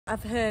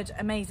I've heard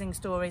amazing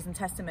stories and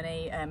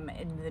testimony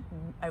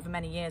over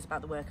many years about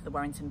the work of the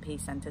Warrington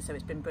Peace Centre, so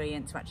it's been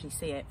brilliant to actually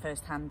see it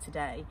firsthand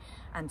today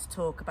and to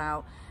talk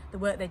about the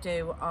work they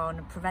do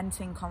on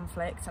preventing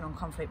conflict and on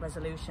conflict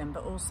resolution,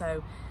 but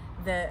also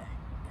the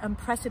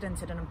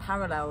unprecedented and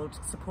unparalleled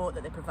support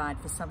that they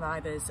provide for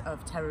survivors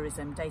of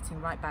terrorism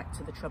dating right back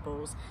to the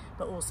Troubles,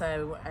 but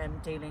also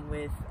dealing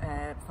with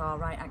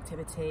far-right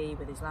activity,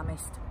 with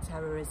Islamist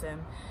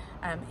terrorism.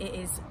 It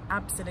is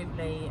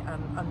absolutely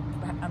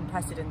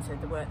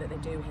unprecedented, the work that they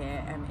do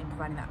here in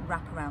providing that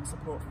wraparound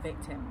support for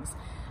victims.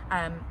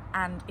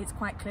 And it's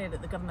quite clear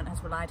that the government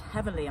has relied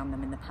heavily on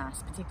them in the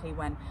past, particularly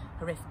when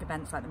horrific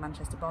events like the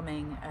Manchester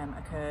bombing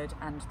occurred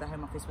and the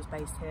Home Office was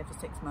based here for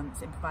 6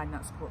 months in providing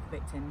that support for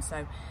victims.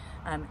 So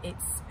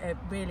it's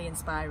really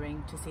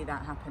inspiring to see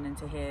that happen and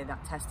to hear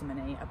that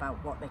testimony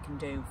about what they can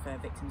do for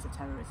victims of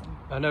terrorism.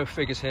 I know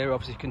figures here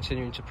obviously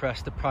continuing to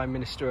press the Prime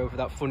Minister over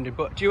that funding,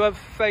 but do you have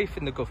faith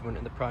in the government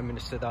and the Prime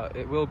Minister that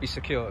it will be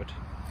secured?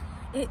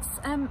 It's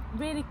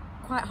really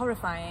quite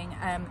horrifying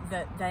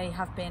that they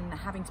have been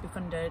having to be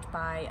funded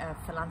by a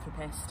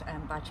philanthropist,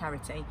 by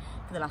charity,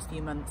 for the last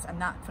few months,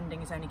 and that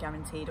funding is only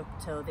guaranteed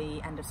up till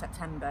the end of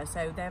September,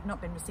 so they have not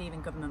been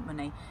receiving government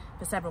money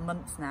for several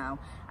months now,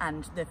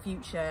 and the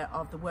future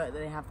of the work that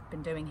they have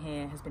been doing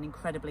here has been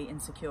incredibly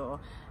insecure.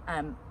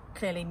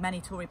 Clearly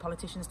many Tory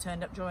politicians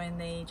turned up during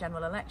the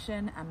general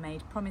election and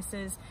made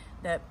promises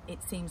that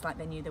it seems like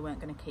they knew they weren't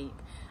going to keep.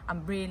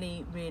 I'm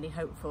really, really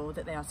hopeful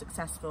that they are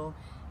successful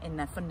in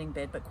their funding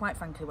bid, but quite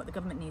frankly what the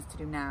government needs to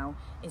do now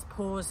is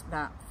pause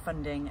that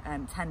funding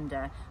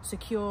tender,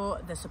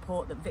 secure the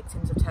support that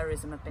victims of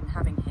terrorism have been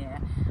having here,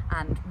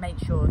 and make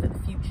sure that the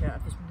future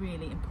of this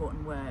really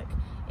important work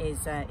is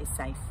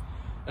safe.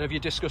 And have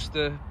you discussed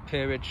the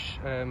peerage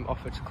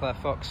offer to Claire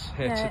Fox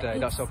here today?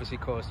 That's obviously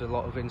caused a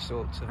lot of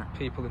insult to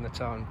people in the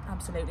town.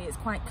 Absolutely. It's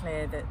quite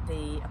clear that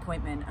the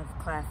appointment of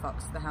Claire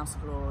Fox to the House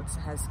of Lords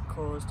has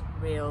caused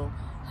real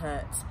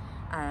hurt.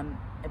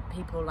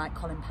 People like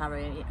Colin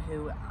Parry,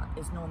 who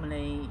is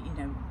normally,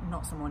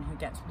 not someone who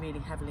gets really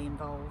heavily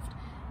involved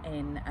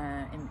in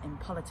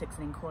politics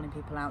and in calling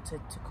people out, to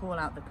call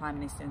out the Prime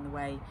Minister in the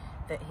way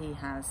that he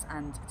has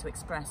and to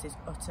express his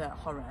utter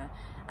horror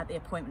at the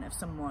appointment of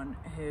someone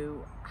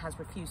who has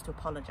refused to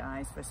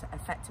apologise for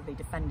effectively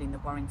defending the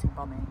Warrington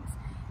bombings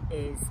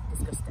is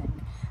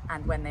disgusting.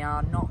 And when they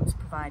are not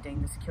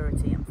providing the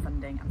security and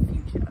funding and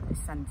future of this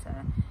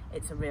centre,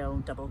 it's a real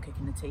double kick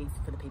in the teeth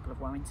for the people of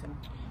Warrington.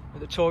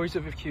 The Tories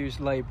have accused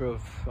Labour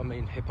of,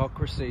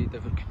 hypocrisy.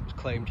 They've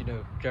claimed,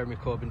 Jeremy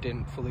Corbyn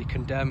didn't fully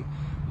condemn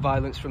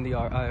violence from the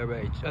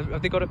IRA.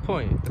 Have they got a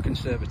point, the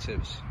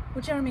Conservatives?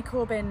 Well, Jeremy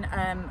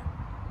Corbyn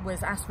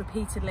was asked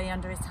repeatedly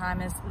under his time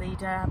as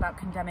leader about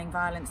condemning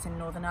violence in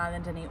Northern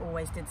Ireland, and he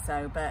always did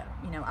so. But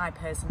I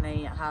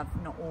personally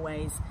have not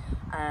always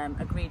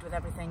agreed with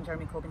everything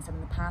Jeremy Corbyn said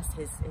in the past.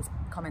 His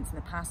comments in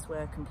the past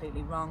were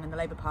completely wrong, and the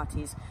Labour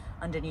Party's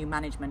under new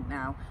management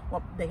now.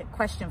 What the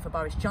question for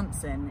Boris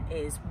Johnson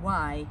is,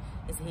 why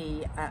is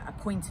he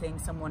appointing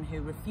someone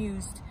who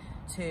refused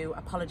to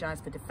apologise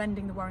for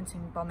defending the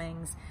Warrington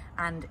bombings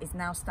and is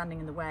now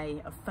standing in the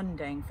way of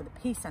funding for the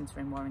Peace Centre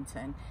in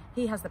Warrington?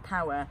 He has the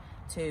power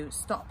to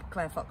stop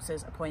Claire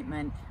Fox's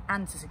appointment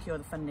and to secure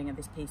the funding of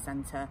this Peace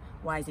Centre.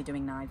 Why is he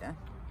doing neither?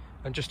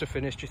 And just to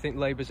finish, do you think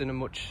Labour's in a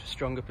much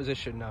stronger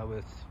position now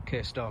with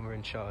Keir Starmer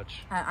in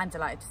charge? I'm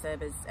delighted to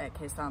serve as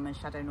Keir Starmer's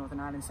Shadow Northern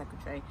Ireland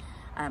Secretary.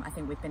 I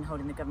think we've been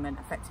holding the government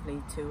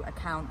effectively to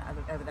account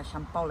over their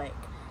shambolic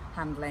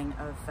handling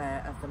of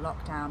the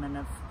lockdown and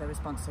of the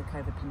response to the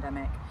COVID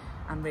pandemic.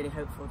 I'm really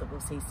hopeful that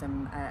we'll see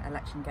some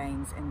election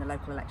gains in the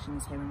local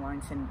elections here in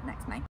Warrington next May.